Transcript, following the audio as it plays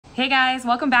Hey guys,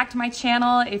 welcome back to my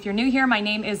channel. If you're new here, my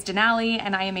name is Denali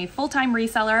and I am a full-time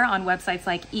reseller on websites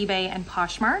like eBay and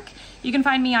Poshmark. You can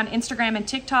find me on Instagram and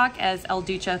TikTok as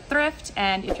DUCHO Thrift.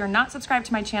 And if you're not subscribed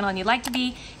to my channel and you'd like to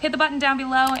be, hit the button down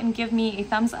below and give me a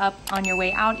thumbs up on your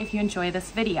way out if you enjoy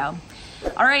this video.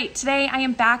 All right, today I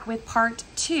am back with part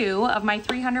 2 of my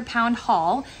 300-pound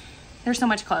haul. There's so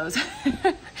much clothes.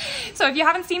 So if you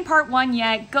haven't seen part 1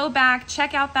 yet, go back,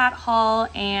 check out that haul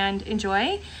and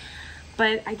enjoy.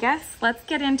 But I guess let's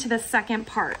get into the second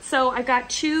part. So I've got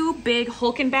 2 big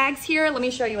Hulken bags here. Let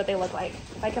me show you what they look like.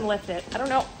 If I can lift it. I don't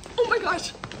know. Oh my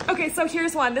gosh. Okay, so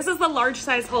here's one. This is the large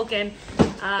size Hulken.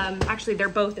 Actually, they're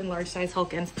both in large size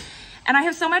Hulkens. And I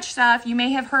have so much stuff. You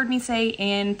may have heard me say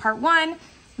in part 1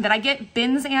 that I get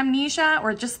bins amnesia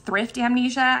or just thrift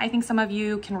amnesia. I think some of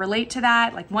you can relate to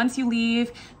that. Like once you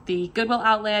leave the Goodwill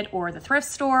outlet or the thrift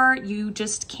store, you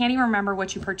just can't even remember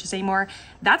what you purchased anymore.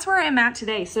 That's where I'm at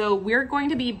today. So we're going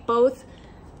to be both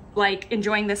like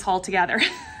enjoying this haul together.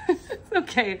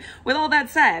 Okay, with all that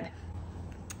said,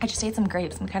 I just ate some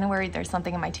grapes. I'm kind of worried there's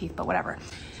something in my teeth, but whatever.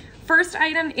 First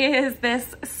item is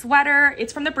this sweater.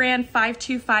 It's from the brand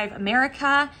 525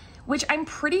 America, which I'm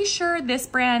pretty sure this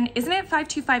brand, isn't it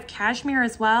 525 cashmere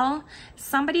as well?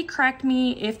 Somebody correct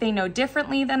me if they know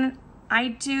differently than I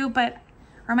do, but,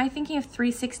 or am I thinking of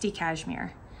 360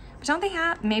 cashmere? But don't they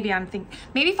have, maybe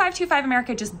 525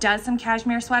 America just does some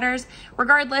cashmere sweaters.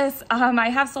 Regardless, I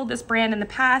have sold this brand in the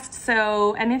past,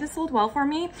 so, and it has sold well for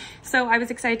me. So I was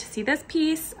excited to see this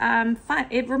piece. Fun,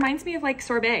 it reminds me of like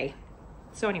sorbet.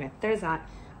 So anyway, there's that.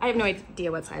 I have no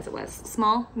idea what size it was.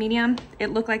 Small, medium,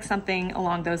 it looked like something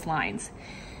along those lines.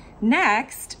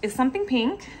 Next is something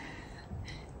pink.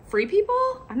 Free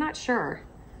People? I'm not sure.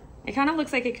 It kind of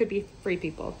looks like it could be Free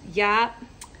People. Yeah,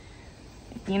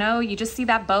 you know, you just see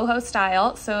that boho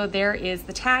style. So there is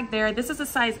the tag there. This is a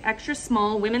size extra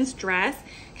small women's dress,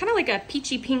 kind of like a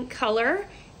peachy pink color.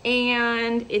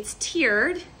 And it's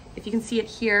tiered, if you can see it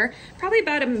here, probably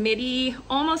about a midi,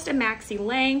 almost a maxi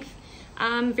length.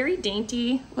 Very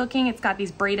dainty looking. It's got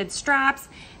these braided straps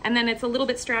and then it's a little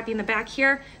bit strappy in the back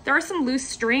here. There are some loose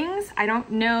strings. I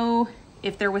don't know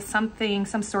if there was some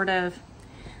sort of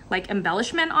like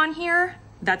embellishment on here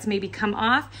that's maybe come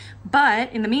off,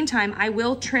 but in the meantime, I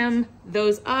will trim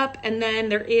those up. And then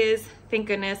there is, thank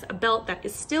goodness, a belt that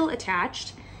is still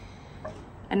attached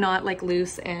and not like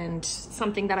loose and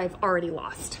something that I've already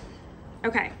lost.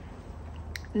 Okay,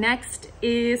 next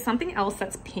is something else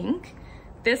that's pink.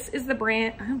 This is the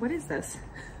brand, what is this?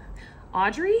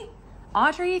 Audrey,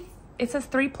 it says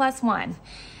 3+1.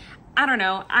 I don't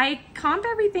know, I comp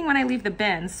everything when I leave the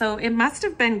bin, so it must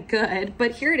have been good,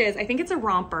 but here it is. I think it's a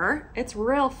romper. It's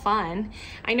real fun.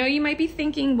 I know you might be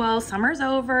thinking, well, summer's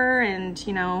over and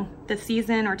you know, the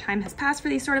season or time has passed for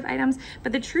these sort of items,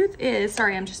 but the truth is,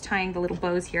 sorry, I'm just tying the little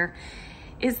bows here,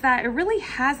 is that it really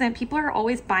hasn't. People are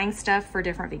always buying stuff for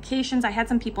different vacations. I had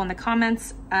some people in the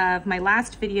comments of my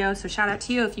last video, so shout out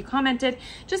to you if you commented,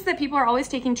 just that people are always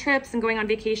taking trips and going on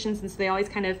vacations, and so they always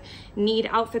kind of need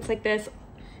outfits like this.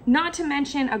 Not to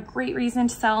mention a great reason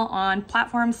to sell on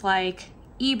platforms like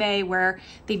eBay where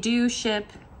they do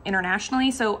ship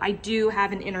internationally, so I do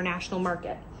have an international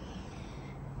market.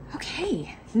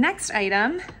 Okay, next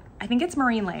item, I think it's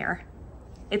marine layer.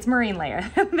 It's marine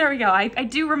layer. There we go. I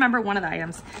do remember one of the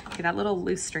items. Okay, that little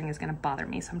loose string is gonna bother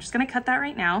me, so I'm just gonna cut that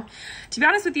right now. To be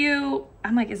honest with you,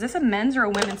 I'm like, is this a men's or a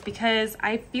women's? Because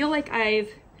I feel like I've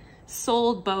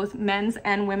sold both men's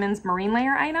and women's marine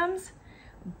layer items,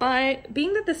 but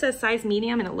being that this says size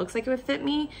medium and it looks like it would fit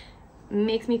me,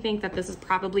 makes me think that this is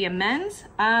probably a men's.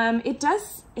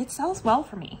 It sells well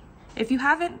for me. If you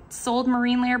haven't sold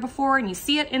marine layer before and you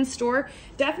see it in store,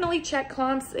 definitely check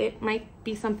comps. It might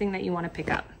be something that you want to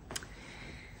pick up.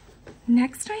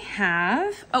 Next I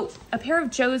have, a pair of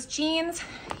Joe's jeans.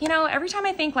 You know, every time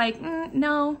I think like,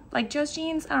 no, like Joe's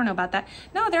jeans, I don't know about that.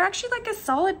 No, they're actually like a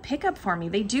solid pickup for me.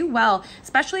 They do well,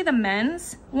 especially the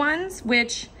men's ones,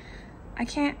 which I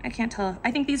can't tell.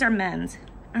 I think these are men's.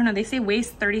 I don't know, they say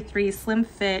waist 33, slim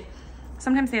fit.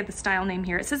 Sometimes they have the style name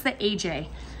here. It says the AJ.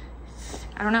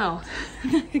 I don't know.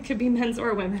 It could be men's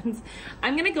or women's.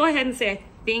 I'm gonna go ahead and say I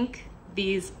think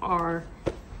these are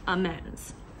a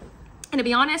men's. And to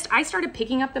be honest, I started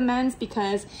picking up the men's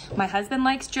because my husband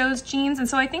likes Joe's jeans. And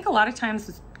so I think a lot of times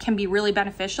this can be really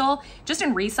beneficial just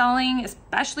in reselling,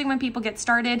 especially when people get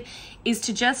started, is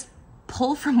to just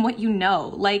pull from what you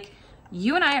know. Like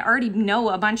you and I already know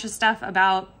a bunch of stuff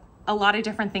about a lot of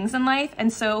different things in life.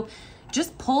 And so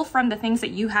just pull from the things that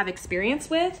you have experience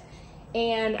with,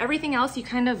 and everything else you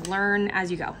kind of learn as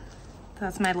you go. So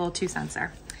that's my little 2 cents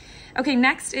there. Okay,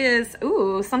 next is,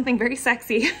 ooh, something very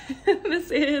sexy. This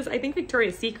is, I think,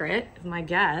 Victoria's Secret, is my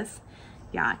guess.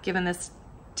 Yeah, given this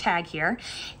tag here.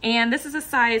 And this is a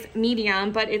size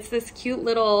medium, but it's this cute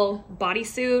little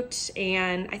bodysuit.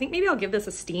 And I think maybe I'll give this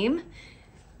a steam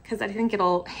because I think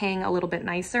it'll hang a little bit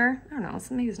nicer. I don't know,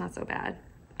 maybe it's not so bad.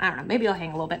 I don't know, maybe it'll hang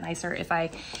a little bit nicer if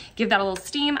I give that a little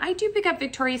steam. I do pick up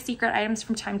Victoria's Secret items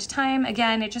from time to time.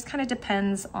 Again, it just kind of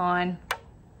depends on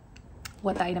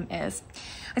what the item is.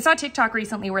 I saw a TikTok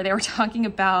recently where they were talking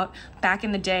about back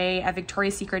in the day at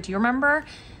Victoria's Secret. Do you remember?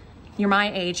 You're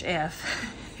my age if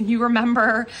you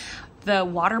remember the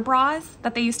water bras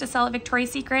that they used to sell at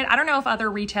Victoria's Secret. I don't know if other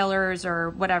retailers or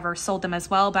whatever sold them as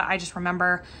well, but I just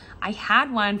remember I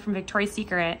had one from Victoria's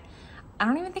Secret. I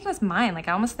don't even think it was mine. Like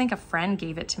I almost think a friend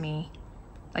gave it to me.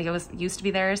 Like it used to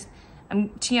be theirs. I'm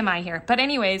TMI here. But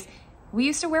anyways, we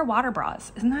used to wear water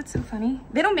bras. Isn't that so funny?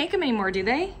 They don't make them anymore, do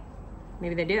they?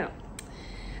 Maybe they do.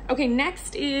 Okay,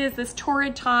 next is this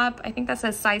Torrid top. I think that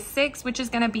says size 6, which is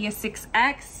gonna be a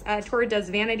 6X. Torrid does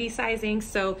vanity sizing,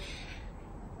 so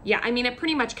yeah, I mean, it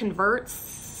pretty much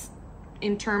converts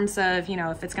in terms of, you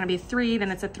know, if it's gonna be a 3,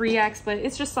 then it's a 3X, but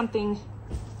it's just something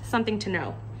to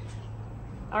know.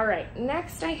 All right,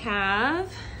 next I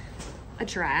have a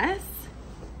dress.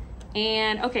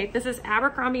 And okay, this is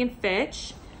Abercrombie &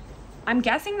 Fitch. I'm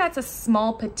guessing that's a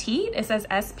small petite. It says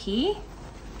SP.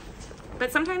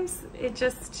 But sometimes it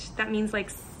just, that means like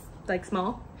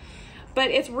small. But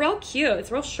it's real cute.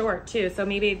 It's real short too. So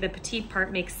maybe the petite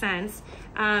part makes sense.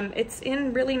 It's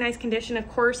in really nice condition. Of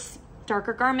course,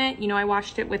 darker garment. You know, I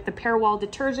washed it with the Parewall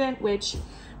detergent, which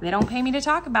they don't pay me to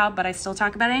talk about, but I still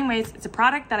talk about it anyways. It's a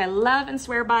product that I love and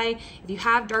swear by. If you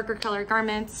have darker colored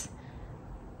garments,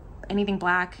 anything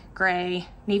black, gray,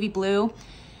 navy blue,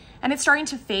 and it's starting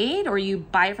to fade, or you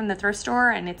buy it from the thrift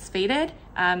store and it's faded,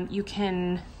 you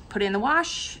can put it in the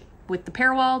wash with the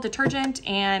Parewall detergent,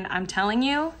 and I'm telling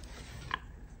you,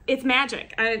 it's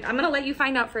magic. I'm gonna let you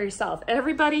find out for yourself.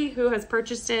 Everybody who has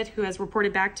purchased it, who has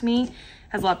reported back to me,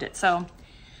 has loved it. So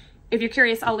if you're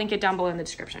curious, I'll link it down below in the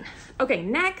description. Okay,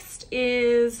 next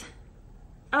is,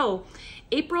 oh,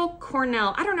 April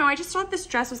Cornell. I don't know, I just thought this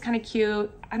dress was kind of cute.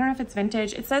 I don't know if it's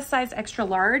vintage. It says size extra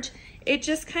large. It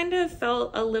just kind of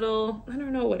felt a little, I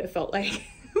don't know what it felt like.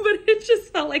 But it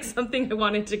just felt like something I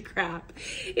wanted to grab.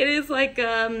 It is like,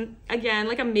 again,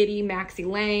 like a midi maxi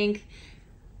length.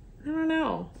 I don't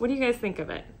know. What do you guys think of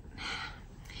it?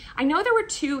 I know there were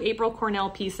 2 April Cornell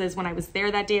pieces when I was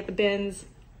there that day at the bins.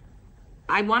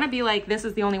 I want to be like, this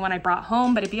is the only one I brought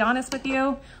home, but to be honest with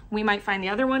you, we might find the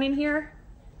other one in here.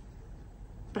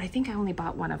 But I think I only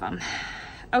bought one of them.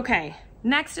 Okay,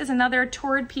 next is another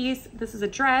Torrid piece. This is a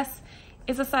dress.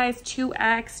 It's a size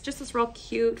 2X, just this real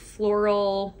cute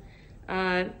floral,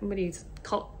 what do you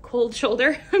call, cold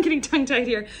shoulder? I'm getting tongue-tied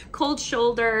here. Cold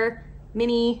shoulder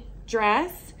mini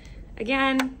dress.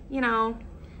 Again, you know,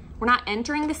 we're not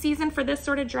entering the season for this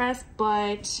sort of dress,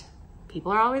 but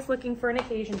people are always looking for an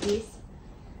occasion piece.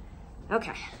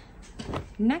 Okay,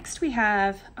 next we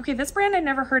have, okay, this brand I'd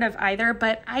never heard of either,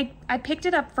 but I picked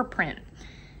it up for print.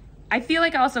 I feel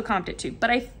like I also comped it too,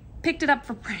 but I picked it up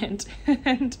for print.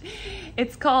 And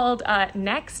it's called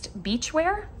Next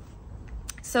Beachwear.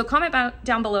 So comment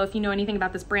down below if you know anything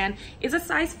about this brand. It's a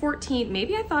size 14.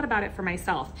 Maybe I thought about it for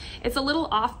myself. It's a little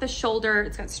off the shoulder.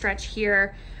 It's got stretch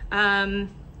here,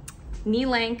 knee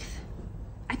length.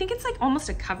 I think it's like almost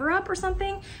a cover up or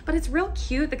something, but it's real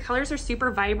cute. The colors are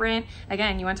super vibrant.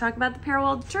 Again, you want to talk about the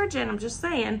Parewall detergent, I'm just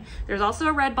saying. There's also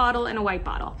a red bottle and a white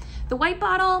bottle. The white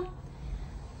bottle,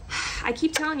 I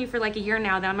keep telling you for like a year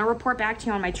now that I'm gonna report back to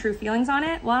you on my true feelings on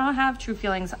it. Well, I don't have true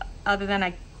feelings other than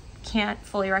I can't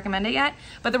fully recommend it yet.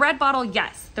 But the red bottle,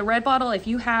 yes. The red bottle, if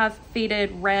you have faded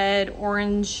red,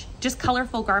 orange, just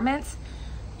colorful garments,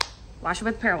 wash it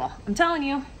with Parewall. I'm telling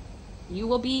you, you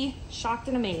will be shocked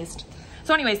and amazed.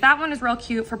 So anyways, that one is real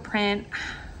cute for print.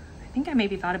 I think I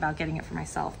maybe thought about getting it for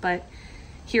myself, but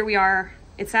here we are.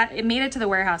 It made it to the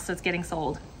warehouse, so it's getting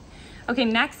sold. Okay,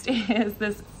 next is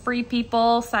this Free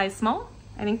People size small.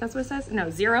 I think that's what it says.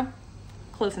 No, 0.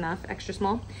 Close enough, extra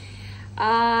small.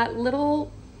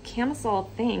 Little camisole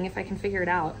thing, if I can figure it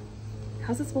out.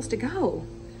 How's it supposed to go?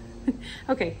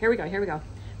 Okay, here we go.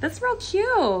 That's real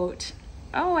cute.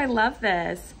 Oh, I love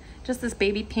this. Just this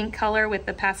baby pink color with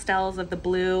the pastels of the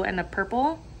blue and the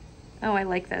purple. Oh, I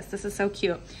like this. This is so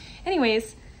cute.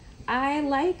 Anyways, I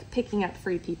like picking up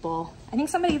Free People. I think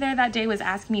somebody there that day was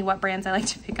asking me what brands I like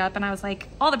to pick up, and I was like,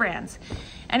 all the brands.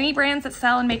 Any brands that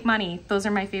sell and make money, those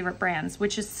are my favorite brands,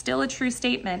 which is still a true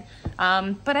statement.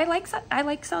 But I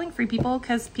like selling Free People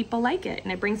because people like it,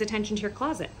 and it brings attention to your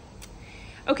closet.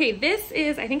 Okay, this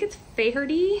is, I think it's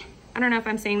Faherty. I don't know if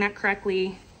I'm saying that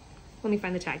correctly. Let me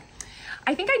find the tag.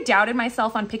 I think I doubted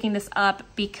myself on picking this up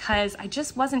because I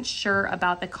just wasn't sure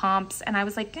about the comps, and I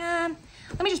was like, let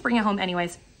me just bring it home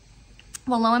anyways.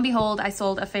 Well, lo and behold, I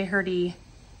sold a Faherty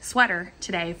sweater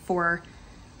today for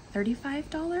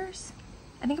 $35.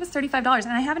 I think it was $35,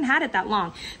 and I haven't had it that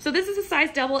long. So this is a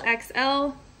size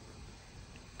XXL.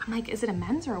 I'm like, is it a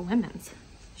men's or a women's?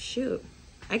 Shoot,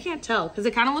 I can't tell because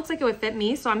it kind of looks like it would fit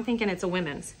me, so I'm thinking it's a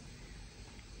women's.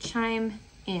 Chime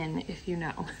in if you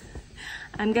know.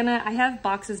 I have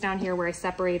boxes down here where I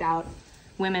separate out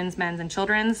women's, men's, and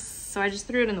children's, so I just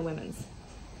threw it in the women's.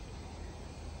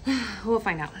 We'll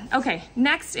find out. Okay,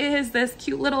 next is this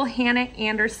cute little Hannah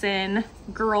Anderson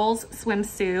girls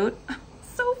swimsuit.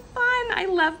 So fun. I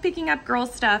love picking up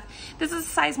girls stuff. This is a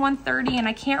size 130, and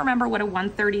I can't remember what a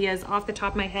 130 is off the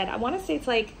top of my head. I want to say it's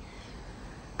like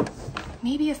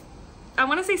maybe I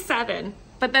want to say 7,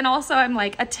 but then also I'm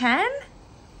like a 10.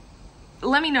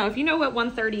 Let me know if you know what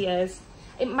 130 is.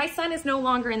 My son is no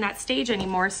longer in that stage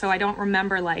anymore, so I don't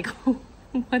remember like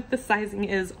what the sizing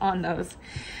is on those.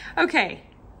 Okay,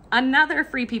 another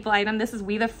Free People item. This is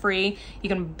We the Free. You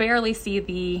can barely see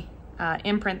the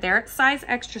imprint there. Size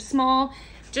extra small,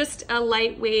 just a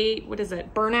lightweight, what is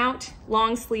it, burnout,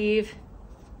 long sleeve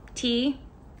tee.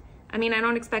 I mean, I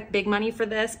don't expect big money for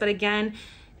this, but again,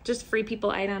 just Free People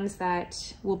items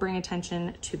that will bring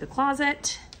attention to the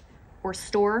closet or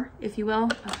store, if you will.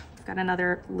 Oh, I've got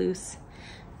another loose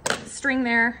string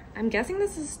there. I'm guessing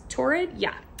this is Torrid.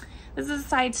 Yeah, this is a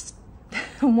size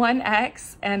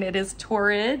 1X, and it is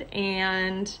Torrid,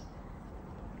 and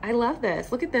I love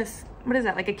this. Look at this. What is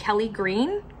that, like a Kelly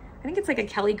green? I think it's like a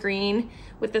Kelly green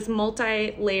with this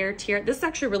multi-layer tier. This is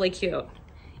actually really cute.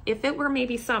 If it were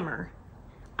maybe summer,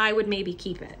 I would maybe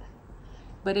keep it,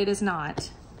 but it is not,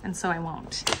 and so I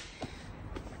won't.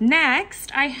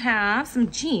 Next, I have some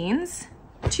jeans,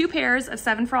 2 pairs of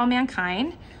 7 for All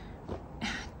Mankind.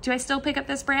 Do I still pick up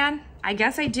this brand? I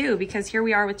guess I do, because here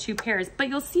we are with 2 pairs, but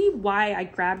you'll see why I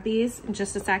grabbed these in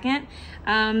just a second.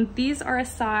 These are a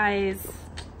size,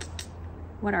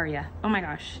 what are you? Oh my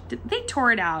gosh, they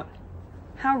tore it out.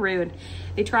 How rude.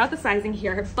 They tore out the sizing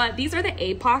here, but these are the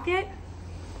A pocket.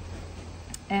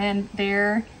 And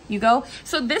there you go.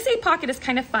 So this A pocket is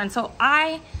kind of fun. So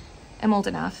I am old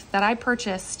enough that I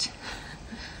purchased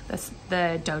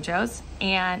the DUCHOs,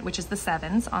 and which is the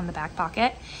 7s on the back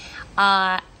pocket,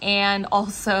 and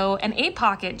also an A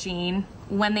pocket jean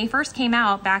when they first came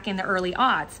out back in the early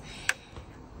aughts.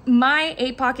 My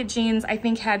A pocket jeans, I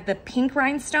think, had the pink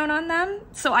rhinestone on them,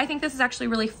 so I think this is actually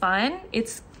really fun.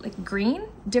 It's like green,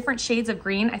 different shades of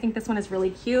green. I think this one is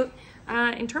really cute.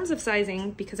 In terms of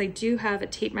sizing, because I do have a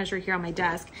tape measure here on my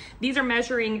desk, these are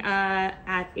measuring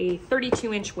at a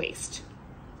 32-inch waist.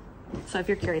 So if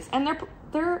you're curious, and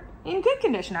they're in good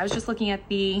condition. I was just looking at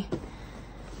the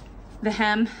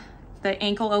hem, the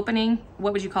ankle opening.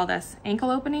 What would you call this? Ankle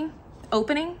opening?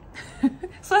 Opening?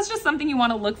 So that's just something you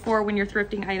want to look for when you're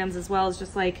thrifting items as well. It's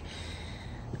just like,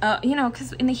 you know,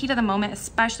 because in the heat of the moment,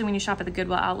 especially when you shop at the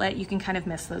Goodwill outlet, you can kind of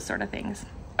miss those sort of things.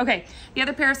 Okay, the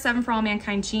other pair of 7 for All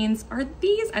Mankind jeans are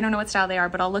these. I don't know what style they are,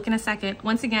 but I'll look in a second.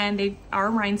 Once again, they are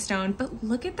rhinestone, but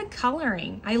look at the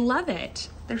coloring. I love it.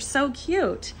 They're so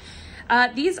cute.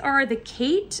 These are the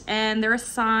Kate, and they're a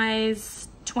size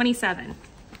 27.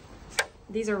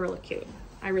 These are really cute.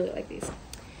 I really like these.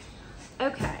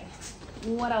 Okay,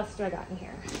 what else do I got in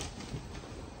here?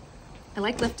 I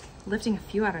like lifting a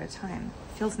few out at a time.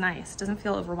 It feels nice, doesn't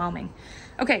feel overwhelming.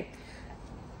 Okay,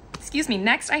 excuse me.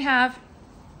 Next I have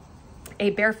a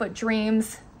Barefoot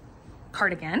Dreams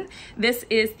cardigan. This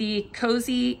is the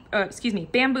cozy,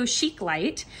 bamboo chic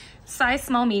light, size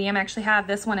small medium. I actually have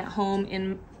this one at home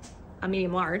in a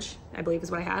medium large, I believe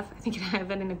is what I have. I think I have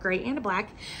it in a gray and a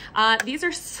black. These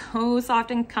are so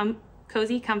soft and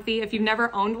cozy, comfy. If you've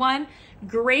never owned one,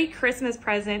 great Christmas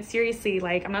present. Seriously,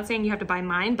 like, I'm not saying you have to buy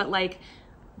mine, but like,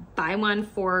 buy one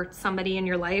for somebody in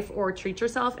your life or treat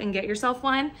yourself and get yourself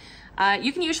one.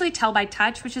 You can usually tell by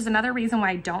touch, which is another reason why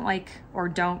I don't like or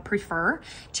don't prefer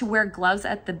to wear gloves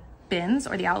at the bins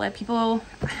or the outlet. People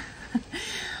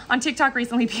on TikTok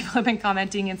recently, people have been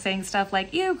commenting and saying stuff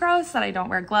like, ew, gross that I don't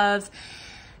wear gloves,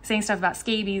 saying stuff about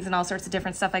scabies and all sorts of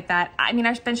different stuff like that. I mean,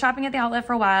 I've been shopping at the outlet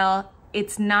for a while.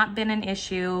 It's not been an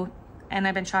issue, and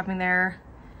I've been shopping there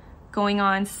going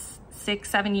on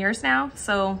 6-7 years now,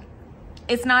 so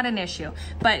it's not an issue.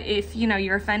 But if, you know,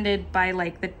 you're offended by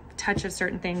like the touch of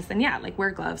certain things, then yeah, like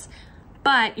wear gloves.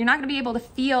 But you're not gonna be able to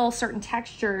feel certain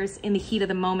textures in the heat of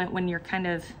the moment when you're kind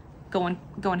of going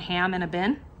ham in a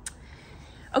bin.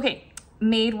 Okay,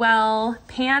 Madewell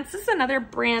pants. This is another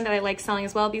brand that I like selling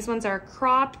as well. These ones are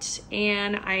cropped,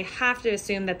 and I have to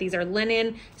assume that these are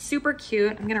linen. Super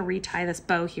cute. I'm gonna retie this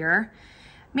bow here.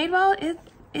 Madewell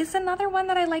is another one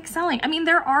that I like selling. I mean,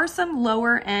 there are some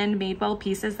lower end Madewell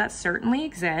pieces that certainly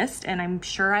exist, and I'm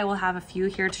sure I will have a few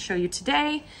here to show you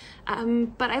today.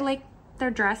 But I like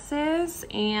their dresses,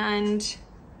 and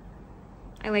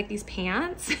I like these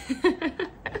pants.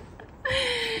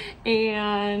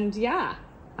 And yeah,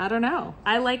 I don't know.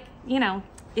 I like, you know,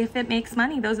 if it makes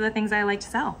money, those are the things I like to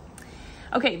sell.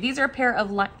 Okay, these are a pair of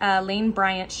Lane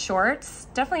Bryant shorts.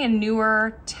 Definitely a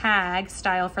newer tag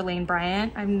style for Lane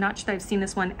Bryant. I'm not sure that I've seen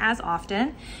this one as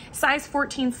often. Size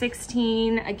 14,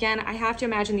 16. Again, I have to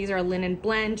imagine these are a linen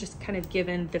blend, just kind of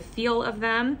given the feel of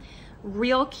them.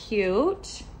 Real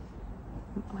cute.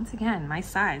 Once again, my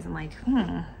size. I'm like,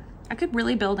 I could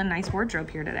really build a nice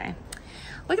wardrobe here today.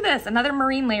 Look at this, another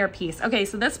marine layer piece. Okay,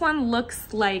 so this one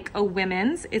looks like a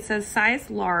women's. It says size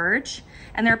large,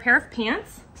 and they're a pair of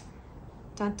pants.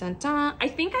 Dun, dun, dun. I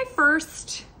think I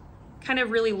first kind of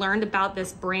really learned about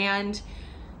this brand.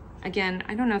 Again,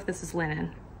 I don't know if this is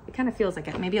linen. It kind of feels like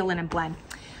it, maybe a linen blend.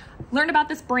 Learned about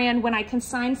this brand when I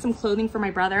consigned some clothing for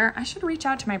my brother. I should reach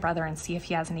out to my brother and see if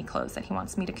he has any clothes that he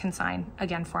wants me to consign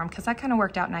again for him, because that kind of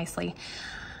worked out nicely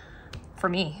for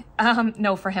me.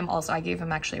 No, for him also. I gave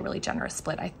him actually a really generous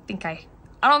split. I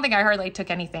don't think I hardly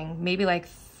took anything, maybe like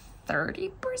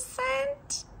 30%.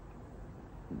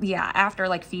 Yeah, after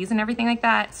like fees and everything like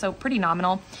that. So pretty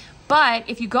nominal. But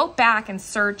if you go back and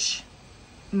search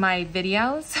my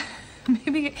videos,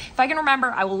 maybe if I can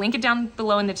remember, I will link it down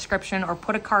below in the description or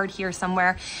put a card here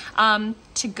somewhere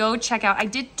to go check out. I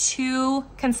did 2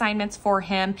 consignments for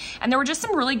him, and there were just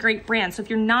some really great brands. So if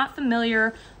you're not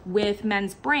familiar with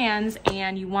men's brands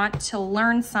and you want to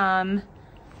learn some,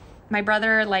 my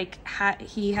brother, like,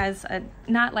 he has a,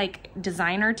 not like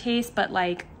designer taste, but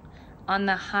like on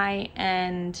the high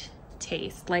end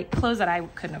taste, like clothes that I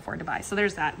couldn't afford to buy. So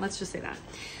there's that. Let's just say that.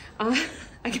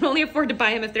 I can only afford to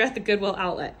buy them if they're at the Goodwill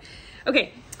outlet.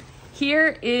 Okay,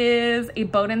 here is a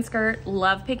Bowden skirt.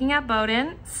 Love picking up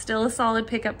Bowden. Still a solid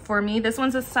pickup for me. This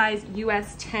one's a size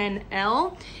US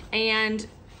 10L, and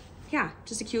yeah,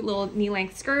 just a cute little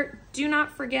knee-length skirt. Do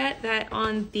not forget that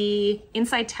on the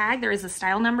inside tag, there is a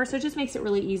style number, so it just makes it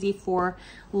really easy for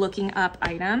looking up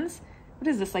items. What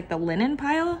is this, like the linen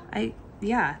pile?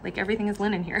 Yeah, like everything is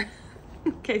linen here.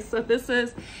 Okay, so this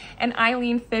is an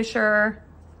Eileen Fisher,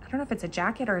 I don't know if it's a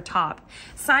jacket or a top.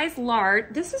 Size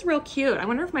large. This is real cute. I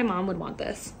wonder if my mom would want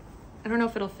this. I don't know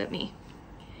if it'll fit me.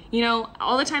 You know,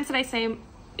 all the times that I say,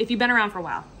 if you've been around for a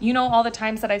while, you know all the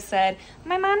times that I've said,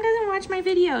 my mom doesn't watch my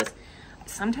videos.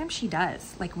 Sometimes she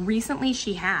does. Like recently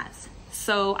she has.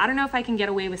 So I don't know if I can get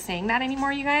away with saying that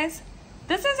anymore, you guys.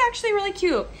 This is actually really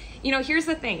cute. You know, here's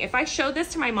the thing. If I show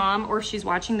this to my mom or if she's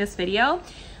watching this video,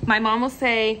 my mom will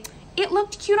say, it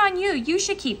looked cute on you, you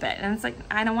should keep it. And it's like,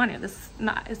 I don't want to.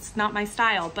 It's not my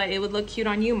style, but it would look cute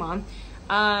on you, Mom.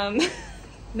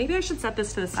 Maybe I should set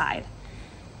this to the side.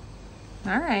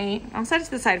 All right, I'll set it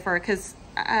to the side for her because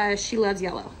she loves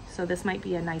yellow. So this might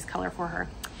be a nice color for her.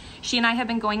 She and I have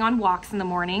been going on walks in the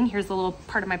morning. Here's a little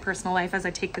part of my personal life as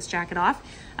I take this jacket off.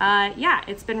 Yeah,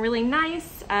 it's been really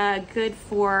nice, good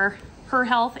for her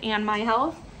health and my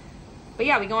health. But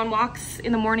yeah, we go on walks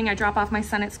in the morning. I drop off my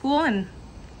son at school and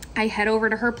I head over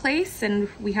to her place and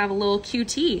we have a little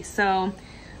QT. So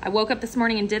I woke up this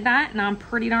morning and did that, and I'm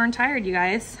pretty darn tired, you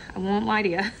guys. I won't lie to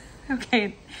you.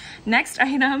 Okay, next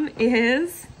item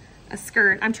is a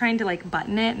skirt. I'm trying to like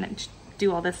button it and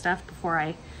do all this stuff before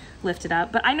I lift it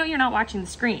up, but I know you're not watching the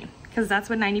screen because that's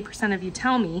what 90% of you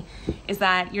tell me, is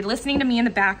that you're listening to me in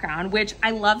the background, which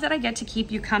I love that I get to keep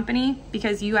you company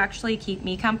because you actually keep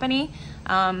me company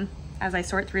as I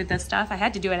sort through this stuff. I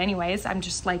had to do it anyways. I'm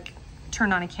just like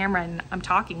turn on a camera and I'm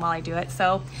talking while I do it.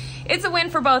 So it's a win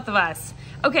for both of us.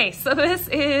 Okay, so this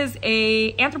is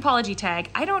a Anthropologie tag.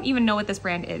 I don't even know what this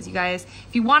brand is, you guys.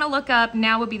 If you want to look up,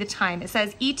 now would be the time. It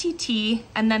says ETT,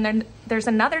 and then there's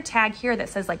another tag here that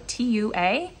says like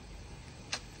TUA.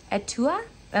 Etua?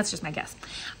 That's just my guess.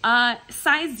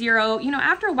 Size 0. You know,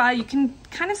 after a while, you can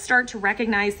kind of start to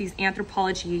recognize these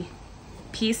Anthropologie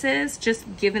pieces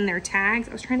just given their tags.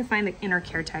 I was trying to find the inner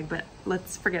care tag, but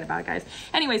let's forget about it, guys.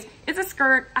 Anyways, it's a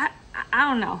skirt. I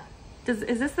don't know.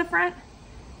 Is this the front?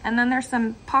 And then there's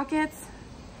some pockets.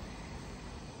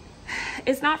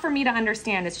 It's not for me to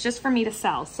understand. It's just for me to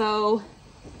sell. So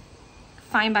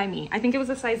fine by me. I think it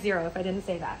was a size 0 if I didn't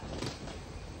say that.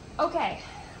 Okay.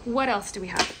 What else do we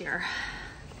have here?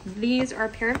 These are a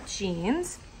pair of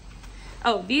jeans.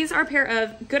 Oh, these are a pair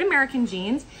of Good American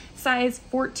jeans, size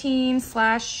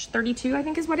 14/32, I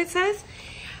think is what it says.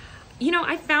 you know,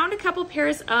 I found a couple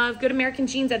pairs of Good American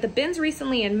jeans at the bins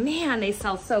recently, and man, they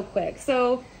sell so quick.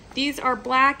 So these are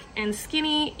black and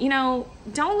skinny. You know,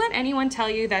 don't let anyone tell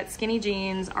you that skinny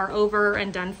jeans are over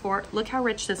and done for. Look how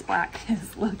rich this black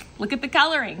is. Look at the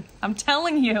coloring. I'm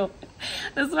telling you.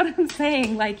 That's what I'm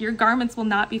saying. Like, your garments will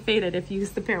not be faded if you use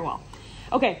the pair well.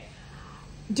 Okay,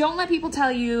 don't let people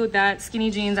tell you that skinny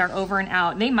jeans are over and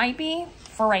out. They might be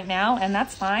for right now, and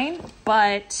that's fine,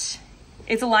 but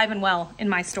it's alive and well in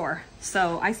my store.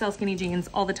 So I sell skinny jeans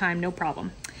all the time, no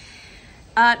problem.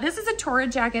 This is a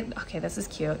Torrid jacket. Okay, this is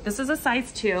cute. This is a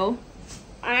size 2.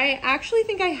 I actually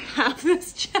think I have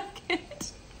this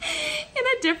jacket in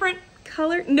a different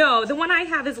color. No, the one I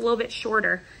have is a little bit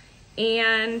shorter.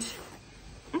 And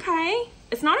okay,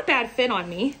 it's not a bad fit on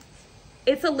me.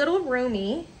 It's a little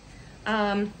roomy.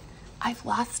 I've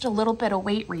lost a little bit of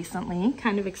weight recently,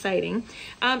 kind of exciting.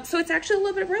 So it's actually a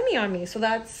little bit roomy on me. So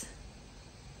that's,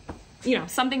 you know,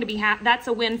 something to be happy. That's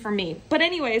a win for me. But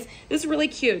anyways, this is really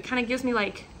cute. Kind of gives me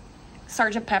like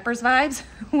Sgt. Pepper's vibes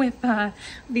with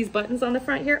these buttons on the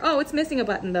front here. Oh, it's missing a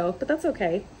button though, but that's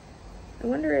okay. I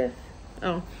wonder if,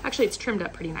 oh, actually it's trimmed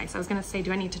up pretty nice. I was gonna say,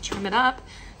 do I need to trim it up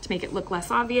to make it look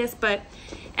less obvious? But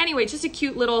anyway, just a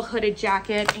cute little hooded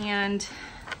jacket, and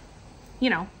you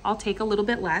know, I'll take a little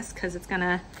bit less because it's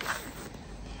gonna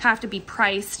have to be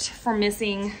priced for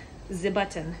missing the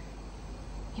button.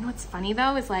 You know what's funny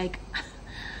though is, like,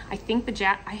 I think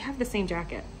I have the same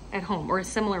jacket at home, or a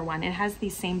similar one. It has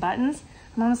these same buttons.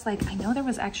 I'm almost like, I know there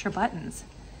was extra buttons.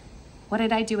 What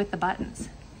did I do with the buttons?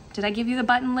 Did I give you the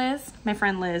button, Liz? My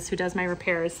friend Liz, who does my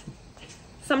repairs.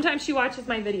 Sometimes she watches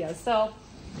my videos, so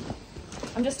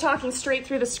I'm just talking straight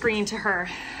through the screen to her.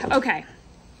 Okay,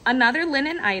 another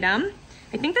linen item.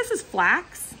 I think this is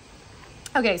flax.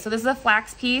 Okay, so this is a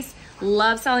flax piece.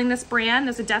 Love selling this brand.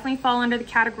 This would definitely fall under the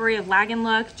category of lag and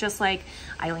look, just like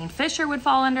Eileen Fisher would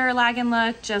fall under lag and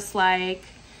look, just like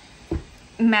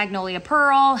Magnolia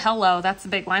Pearl. Hello, that's a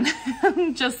big one.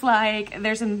 Just like,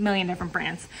 there's a million different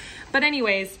brands. But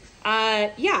anyways,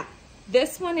 yeah,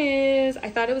 this one is, I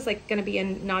thought it was like gonna be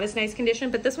in not as nice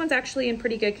condition, but this one's actually in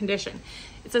pretty good condition.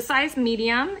 It's a size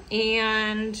medium,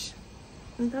 and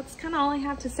that's kind of all I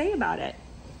have to say about it.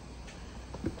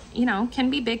 You know,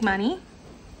 can be big money.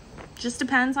 Just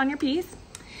depends on your piece.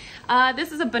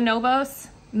 This is a Bonobos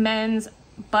men's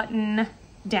button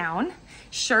down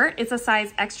shirt. It's a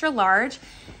size extra large.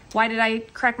 Why did I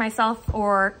correct myself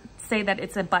or say that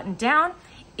it's a button down?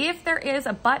 If there is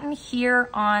a button here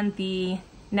on the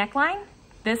neckline,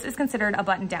 this is considered a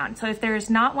button down. So if there's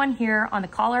not one here on the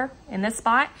collar in this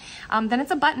spot, then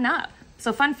it's a button up.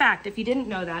 So fun fact, if you didn't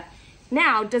know that.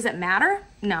 Now, does it matter?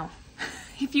 No.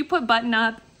 If you put button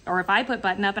up, or if I put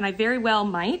button up, and I very well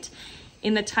might,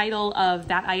 in the title of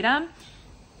that item,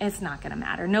 it's not gonna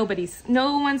matter. No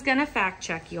one's gonna fact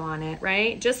check you on it,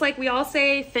 right? Just like we all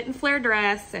say fit and flare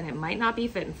dress, and it might not be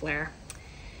fit and flare.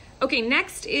 Okay,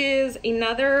 next is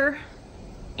another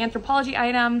Anthropologie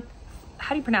item.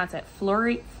 How do you pronounce it?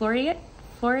 Floriet?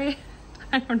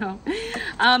 I don't know.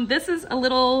 This is a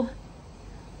little,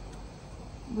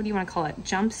 what do you wanna call it?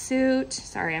 Jumpsuit.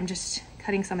 Sorry, I'm just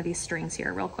cutting some of these strings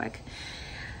here real quick.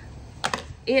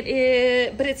 It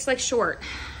is, but it's like short.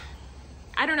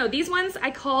 I don't know, these ones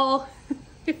I call,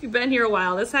 if you've been here a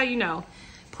while, that's how you know.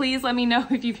 Please let me know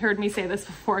if you've heard me say this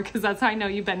before, because that's how I know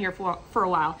you've been here for a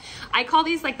while. I call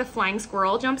these like the flying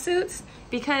squirrel jumpsuits,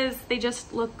 because they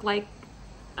just look like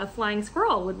a flying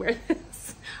squirrel would wear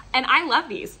this. And I love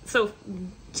these, so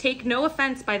take no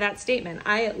offense by that statement.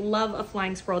 I love a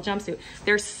flying squirrel jumpsuit.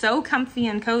 They're so comfy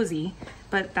and cozy,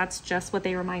 but that's just what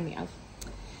they remind me of.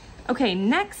 Okay,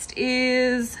 next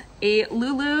is a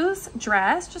Lulu's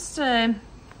dress, just a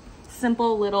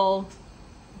simple little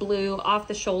blue off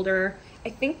the shoulder. I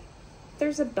think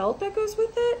there's a belt that goes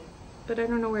with it, but I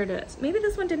don't know where it is. Maybe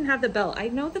this one didn't have the belt. I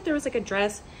know that there was like a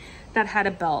dress that had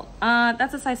a belt.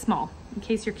 That's a size small, in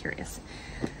case you're curious.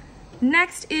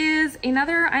 Next is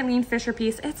another Eileen Fisher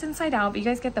piece. It's inside out, but you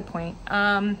guys get the point.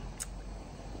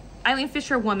 Eileen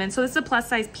Fisher woman, so this is a plus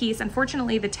size piece.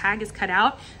 Unfortunately, the tag is cut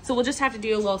out, so we'll just have to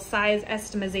do a little size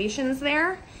estimations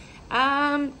there.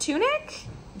 Tunic,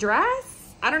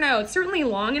 dress, I don't know, it's certainly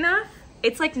long enough.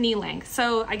 It's like knee length,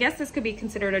 so I guess this could be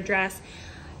considered a dress.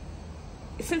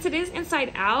 Since it is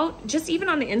inside out, just even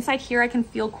on the inside here, I can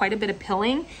feel quite a bit of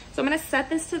pilling. So I'm gonna set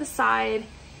this to the side,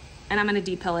 and I'm gonna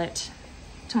depill it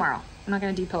tomorrow. I'm not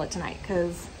gonna depill it tonight,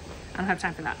 because I don't have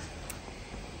time for that.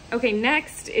 Okay,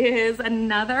 next is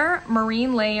another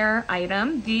marine layer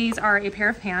item. These are a pair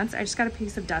of pants. I just got a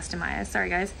piece of dust in my eyes. Sorry,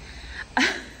 guys.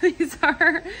 These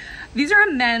are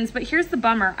a men's, but here's the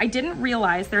bummer. I didn't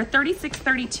realize they're 36,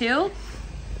 32,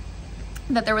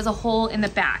 that there was a hole in the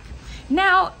back.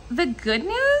 Now, the good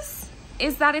news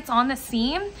is that it's on the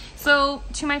seam. So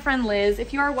to my friend Liz,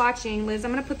 if you are watching, Liz,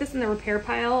 I'm gonna put this in the repair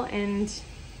pile and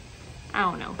I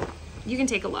don't know, you can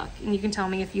take a look and you can tell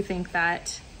me if you think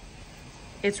that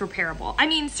it's repairable. I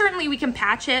mean, certainly we can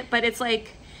patch it, but it's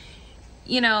like,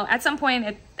 you know, at some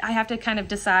point I have to kind of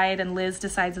decide, and Liz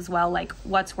decides as well, like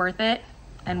what's worth it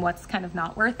and what's kind of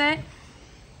not worth it.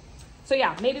 So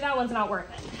yeah, maybe that one's not worth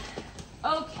it.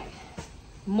 Okay,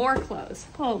 more clothes.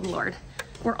 Oh Lord,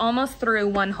 we're almost through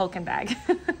one Hulken bag.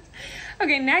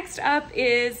 Okay, next up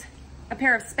is a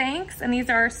pair of Spanx, and these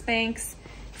are Spanx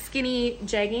skinny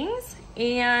jeggings,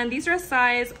 and these are a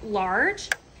size large.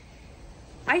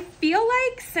 I feel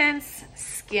like since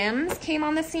Skims came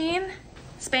on the scene,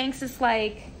 Spanx is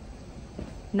like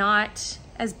not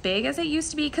as big as it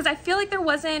used to be, because I feel like there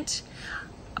wasn't,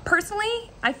 personally,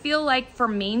 I feel like for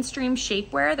mainstream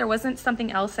shapewear, there wasn't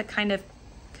something else that kind of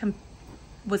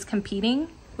was competing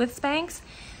with Spanx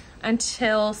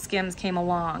until Skims came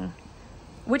along,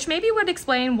 which maybe would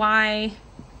explain why,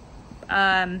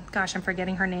 gosh, I'm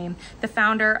forgetting her name, the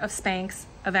founder of Spanx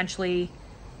eventually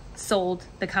sold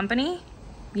the company.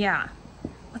 Yeah,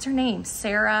 what's her name?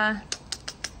 Sarah,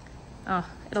 oh,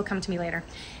 it'll come to me later.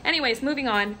 Anyways, moving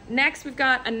on. Next, we've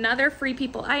got another Free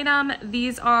People item.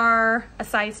 These are a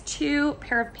size 2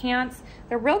 pair of pants.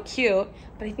 They're real cute,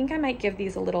 but I think I might give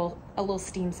these a little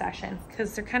steam session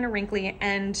because they're kind of wrinkly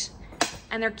and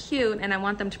they're cute, and I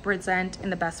want them to present in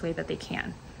the best way that they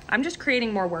can. I'm just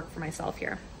creating more work for myself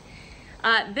here.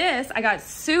 This I got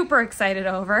super excited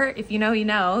over. If you know, you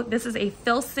know. This is a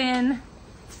Filson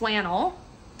flannel.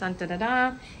 Dun, da, da,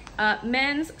 da.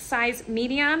 Men's size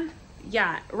medium.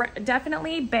 Yeah,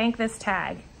 definitely bank this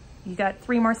tag. You got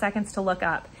 3 more seconds to look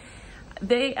up.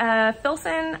 They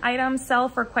Filson items sell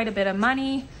for quite a bit of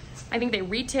money. I think they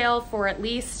retail for at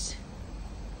least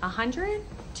 100,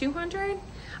 200.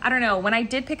 I don't know. When I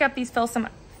did pick up these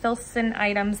Filson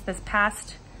items this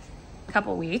past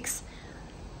couple weeks,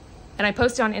 and I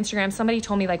posted on Instagram, somebody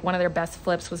told me like one of their best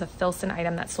flips was a Filson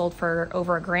item that sold for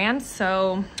over $1,000.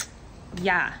 So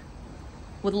yeah,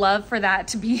 would love for that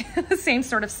to be the same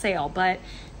sort of sale, but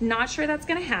not sure that's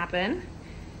gonna happen.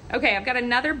 Okay, I've got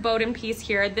another Bowden piece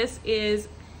here. This is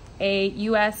a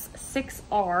US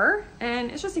 6R,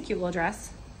 and it's just a cute little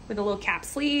dress with a little cap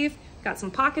sleeve, got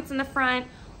some pockets in the front,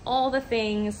 all the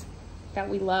things that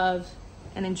we love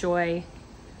and enjoy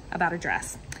about a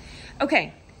dress.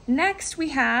 Okay, next we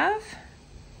have,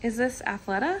 is this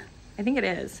Athleta? I think it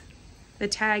is. The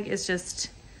tag is just,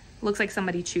 looks like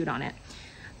somebody chewed on it.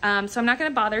 So I'm not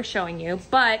gonna bother showing you,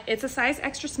 but it's a size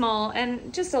extra small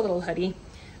and just a little hoodie.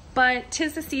 But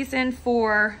 'tis the season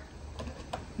for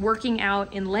working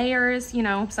out in layers. You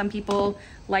know, some people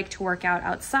like to work out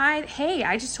outside. Hey,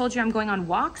 I just told you I'm going on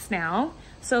walks now,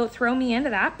 so throw me into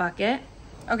that bucket.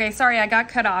 Okay, sorry, I got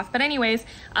cut off. But anyways,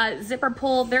 zipper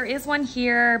pull, there is one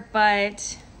here,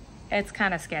 but it's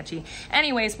kind of sketchy.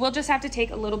 Anyways, we'll just have to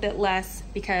take a little bit less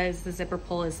because the zipper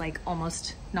pull is like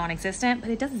almost non-existent, but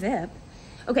it does zip.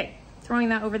 Okay, throwing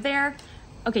that over there.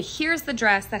 Okay, here's the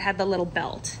dress that had the little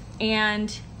belt,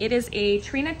 and it is a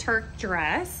Trina Turk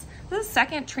dress. This is the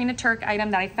second Trina Turk item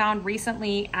that I found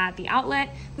recently at the outlet.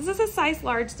 This is a size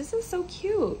large. This is so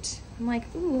cute. I'm like,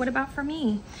 ooh, what about for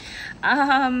me?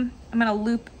 I'm gonna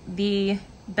loop the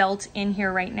belt in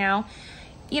here right now.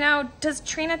 You know, does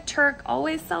Trina Turk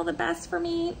always sell the best for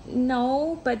me?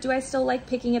 No, but do I still like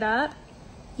picking it up?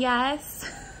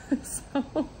 Yes.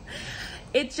 So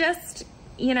it just,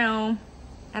 you know,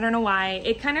 I don't know why.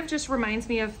 It kind of just reminds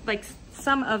me of like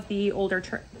some of the older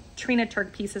Trina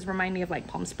Turk pieces remind me of like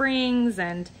Palm Springs,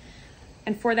 and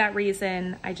for that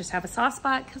reason, I just have a soft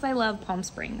spot because I love Palm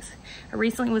Springs. I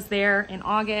recently was there in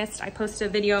August. I posted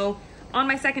a video on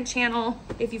my second channel.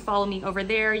 If you follow me over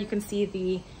there, you can see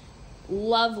the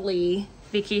lovely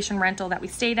vacation rental that we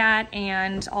stayed at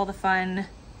and all the fun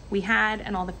we had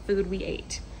and all the food we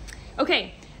ate.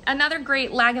 Okay. Another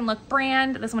great Lag and Look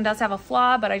brand. This one does have a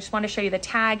flaw, but I just want to show you the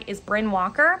tag is Bryn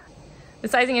Walker. The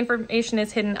sizing information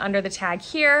is hidden under the tag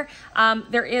here.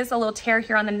 There is a little tear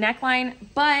here on the neckline,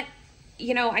 but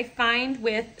you know, I find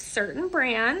with certain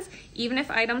brands, even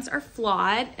if items are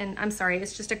flawed, and I'm sorry,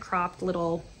 it's just a cropped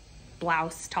little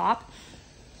blouse top,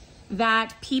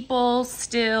 that people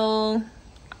still,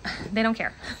 they don't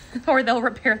care or they'll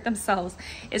repair it themselves.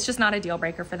 It's just not a deal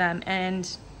breaker for them, and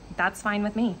that's fine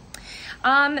with me.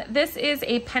 This is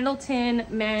a Pendleton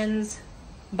men's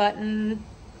button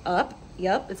up.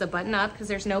 Yep, it's a button up because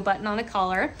there's no button on the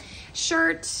collar.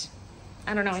 Shirt,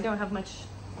 I don't know, I don't have much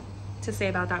to say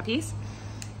about that piece.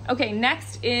 Okay,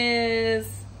 next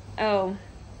is, oh,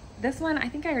 this one, I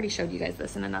think I already showed you guys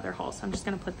this in another haul, so I'm just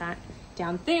gonna put that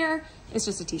down there is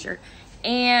just a t-shirt.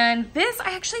 And this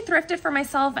I actually thrifted for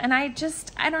myself, and I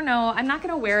don't know, I'm not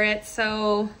gonna wear it,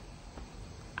 so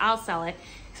I'll sell it.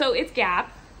 So it's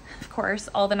Gap, of course,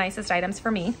 all the nicest items for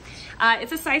me.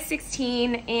 It's a size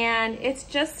 16, and it's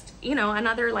just, you know,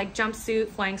 another like jumpsuit,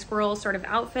 flying squirrel sort of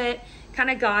outfit,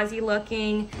 kind of gauzy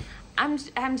looking.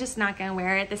 I'm just not gonna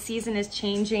wear it. The season is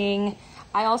changing.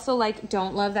 I also like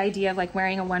don't love the idea of like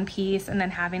wearing a one piece and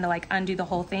then having to like undo the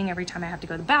whole thing every time I have to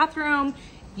go to the bathroom.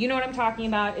 You know what I'm talking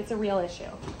about. It's a real issue.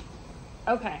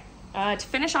 Okay, to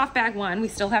finish off bag one, we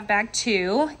still have bag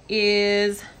two,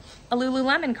 is a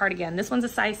Lululemon cardigan. This one's a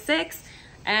size 6,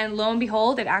 and lo and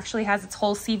behold, it actually has its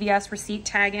whole CVS receipt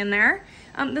tag in there.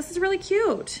 This is really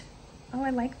cute. Oh, I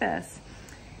like this.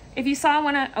 If you saw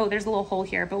one of, oh, there's a little hole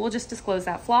here, but we'll just disclose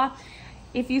that flaw.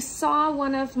 If you saw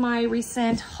one of my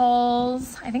recent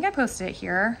hauls, I think I posted it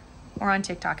here or on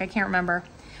TikTok, I can't remember.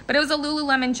 But it was a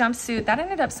Lululemon jumpsuit that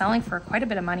ended up selling for quite a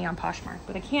bit of money on Poshmark,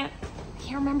 but I can't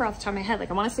remember off the top of my head. Like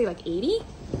I want to say like 80.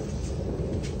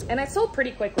 And I sold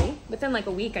pretty quickly, within like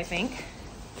a week, I think.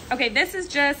 Okay, this is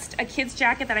just a kid's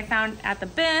jacket that I found at the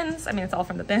bins. I mean, it's all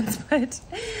from the bins, but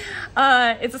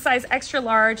it's a size extra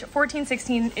large, 14,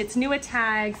 16. It's new at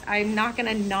tags. I'm not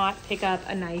gonna not pick up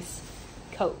a nice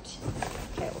coat.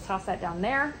 Okay, we'll toss that down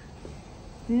there.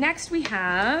 Next we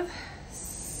have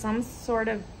some sort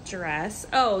of dress.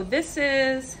 Oh, this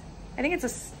is, I think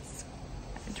it's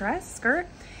a dress, skirt.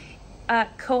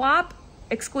 Co-op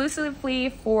exclusively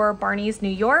for Barney's New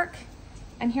York.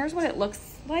 And here's what it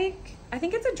looks like. I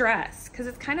think it's a dress because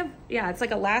it's kind of, yeah, it's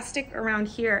like elastic around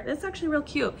here. It's actually real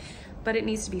cute, but it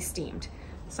needs to be steamed.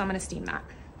 So I'm gonna steam that.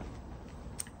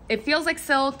 It feels like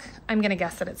silk. I'm gonna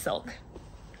guess that it's silk.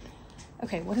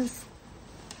 Okay, what is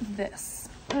this?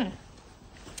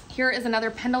 Here is another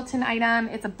Pendleton item.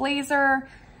 It's a blazer.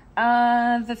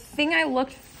 The thing I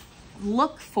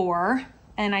look for,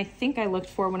 and I think I looked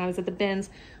for when I was at the bins,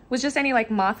 was just any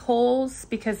like moth holes,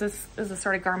 because this is a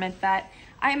sort of garment that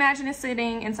I imagine is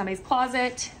sitting in somebody's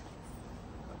closet,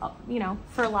 you know,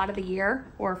 for a lot of the year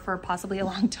or for possibly a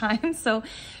long time. So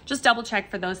just double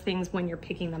check for those things when you're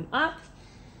picking them up.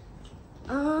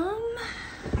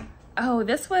 Oh,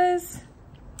 this was,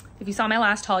 if you saw my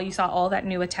last haul, you saw all that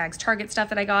new at tags Target stuff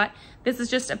that I got. This is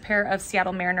just a pair of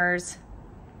Seattle Mariners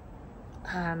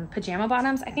pajama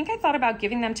bottoms. I think I thought about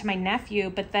giving them to my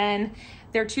nephew, but then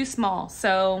they're too small,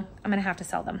 so I'm gonna have to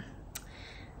sell them.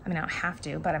 I mean, I don't have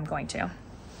to, but I'm going to.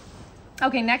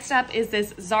 Okay, next up is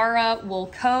this Zara wool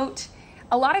coat.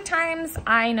 A lot of times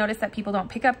I notice that people don't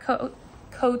pick up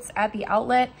coats at the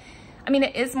outlet. I mean,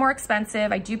 it is more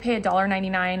expensive. I do pay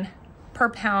 $1.99 per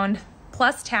pound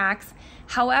plus tax.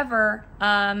 However,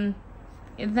 then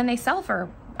they sell for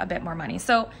a bit more money.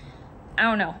 So I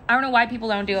don't know. I don't know why people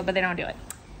don't do it, but they don't do it.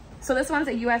 So this one's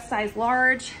a US size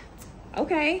large.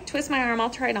 Okay, twist my arm, I'll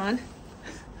try it on.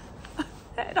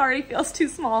 It already feels too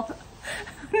small.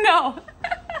 No.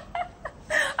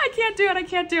 I can't do it, I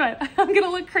can't do it. I'm gonna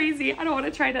look crazy. I don't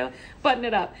wanna try to button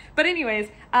it up. But anyways,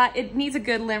 it needs a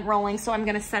good lint rolling, so I'm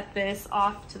gonna set this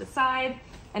off to the side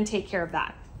and take care of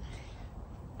that.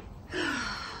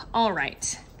 All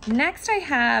right, next I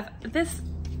have this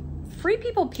Free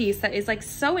People piece that is like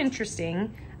so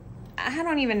interesting. I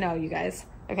don't even know, you guys.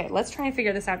 Okay, let's try and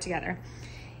figure this out together.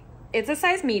 It's a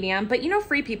size medium, but you know,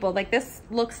 Free People, like this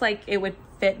looks like it would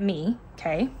fit me,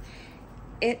 okay?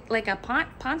 It like a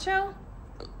poncho.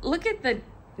 Look at the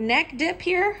neck dip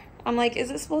here. I'm like, is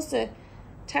it supposed to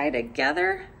tie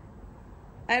together?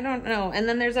 I don't know. And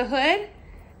then there's a hood,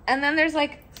 and then there's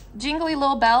like jingly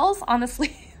little bells on the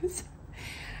sleeves.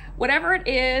 Whatever it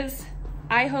is,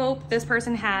 I hope this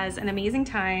person has an amazing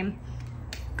time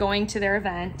going to their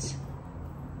event.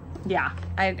 Yeah,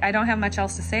 I don't have much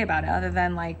else to say about it other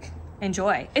than like,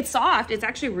 enjoy. It's soft. It's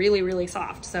actually really, really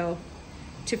soft. So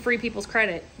to Free People's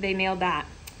credit, they nailed that.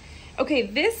 Okay,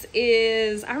 this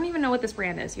is, I don't even know what this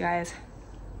brand is, you guys,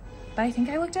 but I think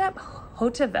I looked it up.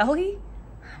 Blvd?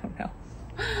 I don't know.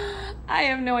 I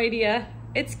have no idea.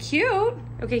 It's cute.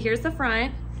 Okay, here's the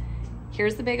front.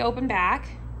 Here's the big open back.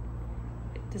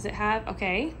 Does it have,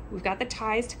 okay, we've got the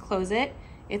ties to close it.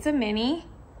 It's a mini.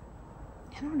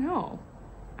 I don't know.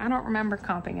 I don't remember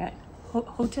comping it.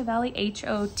 Blvd,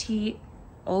 H-O-T-O-V-E-L-I.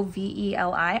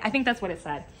 I think that's what it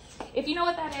said. If you know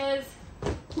what that is,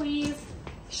 please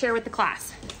share with the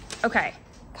class. Okay,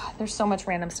 God, there's so much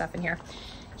random stuff in here.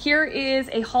 Here is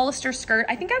a Hollister skirt.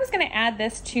 I think I was gonna add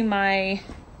this to my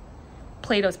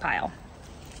Play-Dohs pile.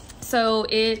 So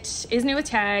it is new with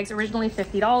tags, originally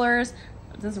 $50.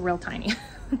 This is real tiny.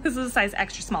 This is a size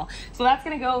extra small. So that's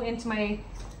gonna go into my,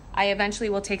 I eventually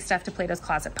will take stuff to Play-Dohs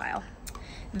closet pile.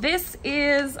 This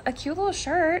is a cute little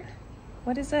shirt.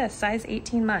 What is this? Size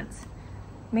 18 months.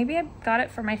 Maybe I got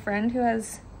it for my friend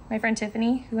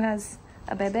Tiffany, who has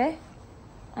a bebe.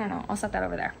 I don't know, I'll set that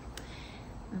over there.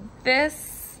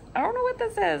 This, I don't know what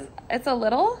this is. It's a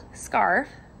little scarf.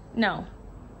 No.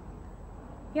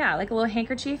 Yeah, like a little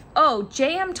handkerchief. Oh,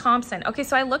 J.M. Thompson. Okay,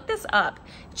 so I looked this up.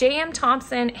 J.M.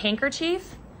 Thompson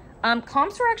handkerchief.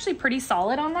 Comps were actually pretty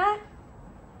solid on that.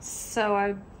 So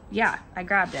I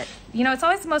grabbed it. You know, it's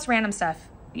always the most random stuff.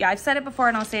 Yeah, I've said it before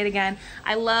and I'll say it again.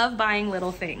 I love buying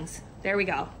little things. There we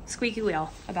go. Squeaky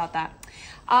wheel about that.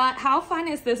 How fun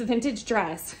is this vintage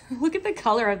dress? Look at the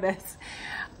color of this.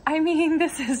 I mean,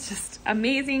 this is just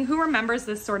amazing. Who remembers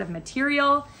this sort of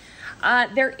material?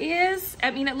 There is,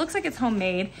 I mean, it looks like it's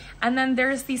homemade. And then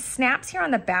there's these snaps here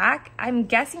on the back. I'm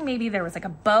guessing maybe there was like a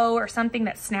bow or something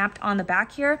that snapped on the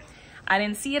back here. I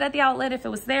didn't see it at the outlet if it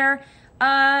was there.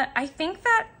 I think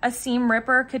that a seam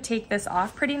ripper could take this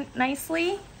off pretty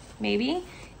nicely, maybe.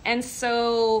 And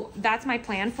so that's my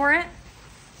plan for it.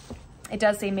 It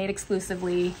does say made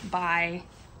exclusively by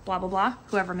blah, blah, blah,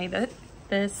 whoever made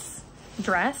this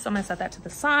dress. So I'm gonna set that to the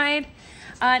side.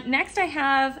 Next I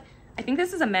have, I think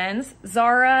this is a men's,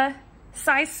 Zara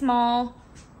size small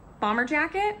bomber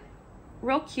jacket.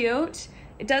 Real cute.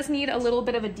 It does need a little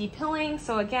bit of a depilling.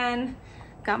 So again,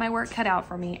 got my work cut out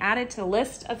for me. Added to the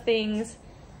list of things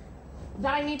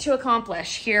that I need to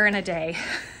accomplish here in a day.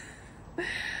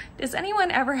 Does anyone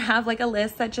ever have like a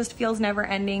list that just feels never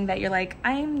ending, that you're like,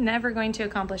 I'm never going to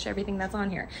accomplish everything that's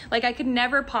on here? Like I could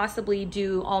never possibly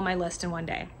do all my list in one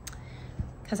day,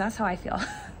 because that's how I feel.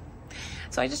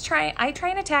 So I try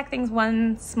and attack things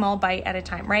one small bite at a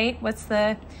time, right? What's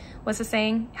the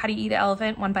saying? How do you eat an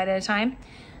elephant? One bite at a time.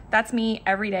 That's me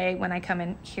every day when I come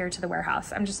in here to the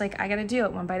warehouse. I'm just like, I gotta do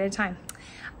it one bite at a time.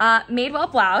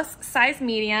 Madewell blouse, size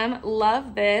medium.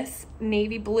 Love this,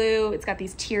 navy blue. It's got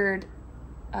these tiered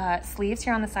sleeves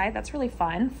here on the side. That's really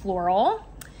fun, floral.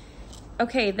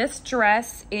 Okay, this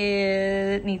dress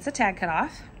needs a tag cut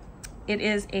off. It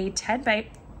is a Ted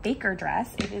Baker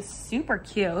dress. It is super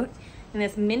cute in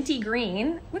this minty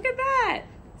green. Look at that,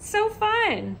 so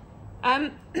fun.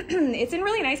 It's in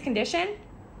really nice condition,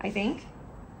 I think.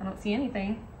 I don't see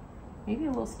anything. Maybe a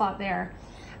little spot there.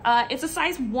 It's a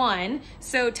size 1,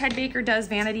 so Ted Baker does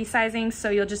vanity sizing, so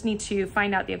you'll just need to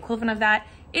find out the equivalent of that.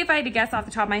 If I had to guess off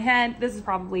the top of my head, this is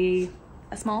probably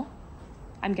a small.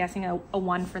 I'm guessing a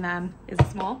 1 for them is a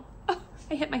small. Oh,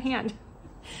 I hit my hand.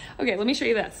 Okay, let me show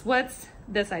you this. What's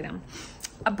this item?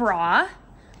 A bra,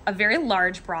 a very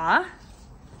large bra.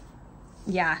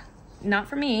 Yeah, not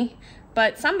for me,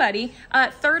 but somebody.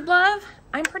 Third Love.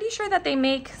 I'm pretty sure that they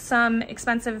make some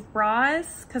expensive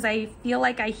bras, because I feel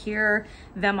like I hear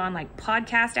them on like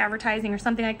podcast advertising or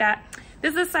something like that.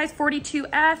 This is a size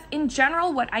 42F. In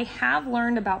general, what I have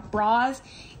learned about bras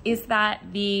is that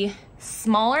the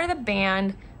smaller the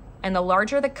band and the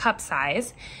larger the cup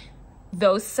size,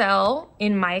 those sell,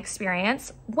 in my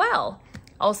experience, well.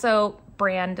 Also,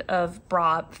 brand of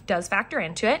bra does factor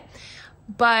into it.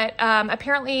 But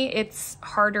apparently it's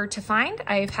harder to find.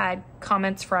 I've had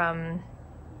comments from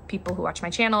people who watch my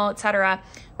channel, etc.,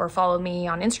 or follow me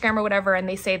on Instagram or whatever, and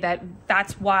they say that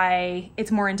that's why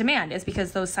it's more in demand, is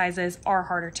because those sizes are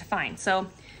harder to find. So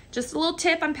just a little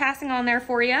tip I'm passing on there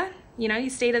for you. You know, you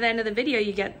stay to the end of the video,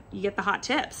 you get the hot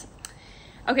tips.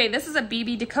 Okay, this is a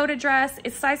BB Dakota dress.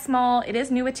 It's size small. It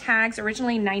is new with tags,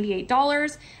 originally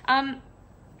 $98.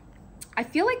 I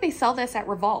feel like they sell this at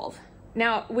Revolve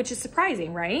now, which is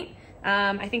surprising, right?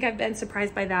 I think I've been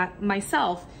surprised by that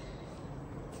myself.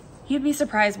 You'd be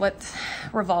surprised what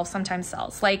Revolve sometimes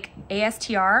sells. Like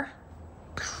ASTR,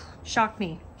 shocked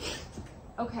me.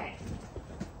 Okay,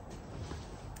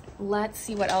 let's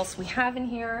see what else we have in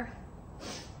here.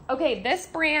 Okay, this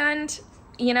brand,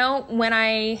 you know, when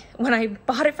I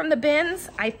bought it from the bins,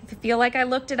 I feel like I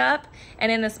looked it up,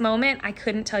 and in this moment, I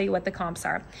couldn't tell you what the comps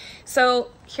are.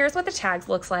 So here's what the tags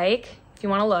looks like. If you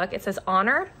wanna look, it says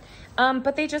Honor,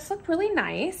 but they just look really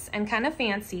nice and kind of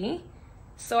fancy.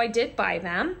 So I did buy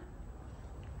them.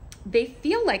 They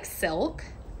feel like silk,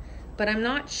 but I'm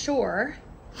not sure.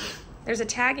 There's a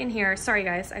tag in here. Sorry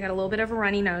guys, I got a little bit of a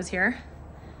runny nose here.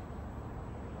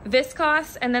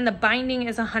 Viscose, and then the binding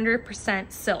is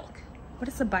 100% silk. What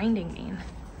does the binding mean?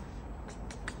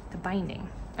 The binding.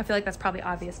 I feel like that's probably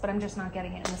obvious, but I'm just not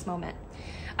getting it in this moment.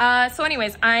 So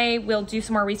anyways, I will do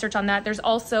some more research on that. There's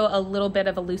also a little bit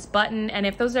of a loose button, and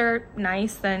if those are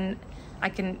nice, then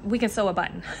we can sew a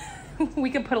button.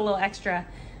 We can put a little extra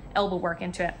elbow work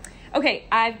into it. Okay,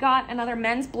 I've got another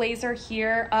men's blazer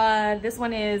here. This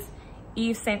one is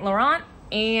Yves Saint Laurent,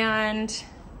 and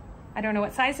I don't know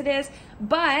what size it is,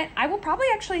 but I will probably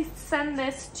actually send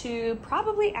this to,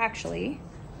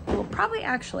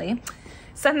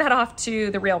 send that off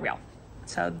to the Real,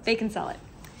 so they can sell it.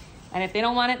 And if they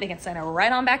don't want it, they can send it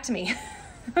right on back to me.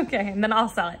 Okay, and then I'll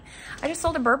sell it. I just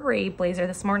sold a Burberry blazer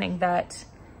this morning that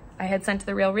I had sent to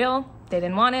the Real. They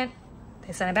didn't want it.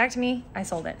 They sent it back to me. I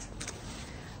sold it.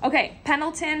 Okay,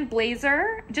 Pendleton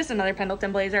blazer, just another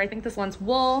Pendleton blazer. I think this one's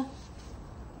wool,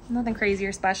 nothing crazy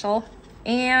or special.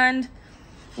 And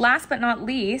last but not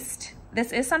least,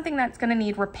 this is something that's gonna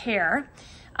need repair,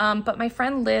 but my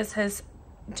friend Liz has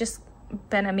just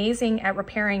been amazing at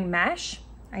repairing mesh.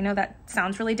 I know that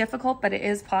sounds really difficult, but it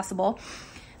is possible.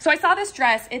 So I saw this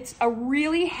dress. It's a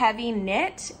really heavy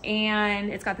knit and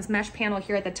it's got this mesh panel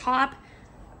here at the top.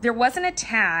 There wasn't a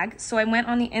tag, so I went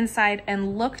on the inside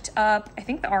and looked up, I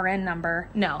think the RN number.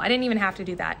 No, I didn't even have to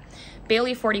do that.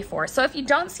 Bailey 44. So if you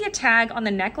don't see a tag on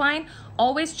the neckline,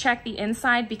 always check the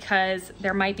inside because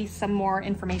there might be some more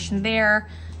information there.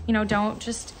 You know, don't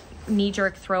just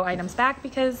knee-jerk throw items back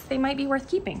because they might be worth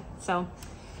keeping. So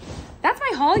that's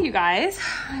my haul, you guys.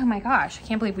 Oh my gosh, I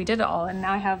can't believe we did it all. And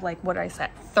now I have like, what did I say,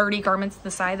 30 garments to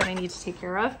the side that I need to take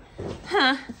care of.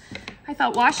 Huh, I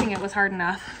thought washing it was hard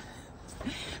enough.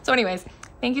 So anyways,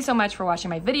 thank you so much for watching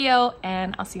my video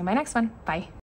and I'll see you in my next one. Bye.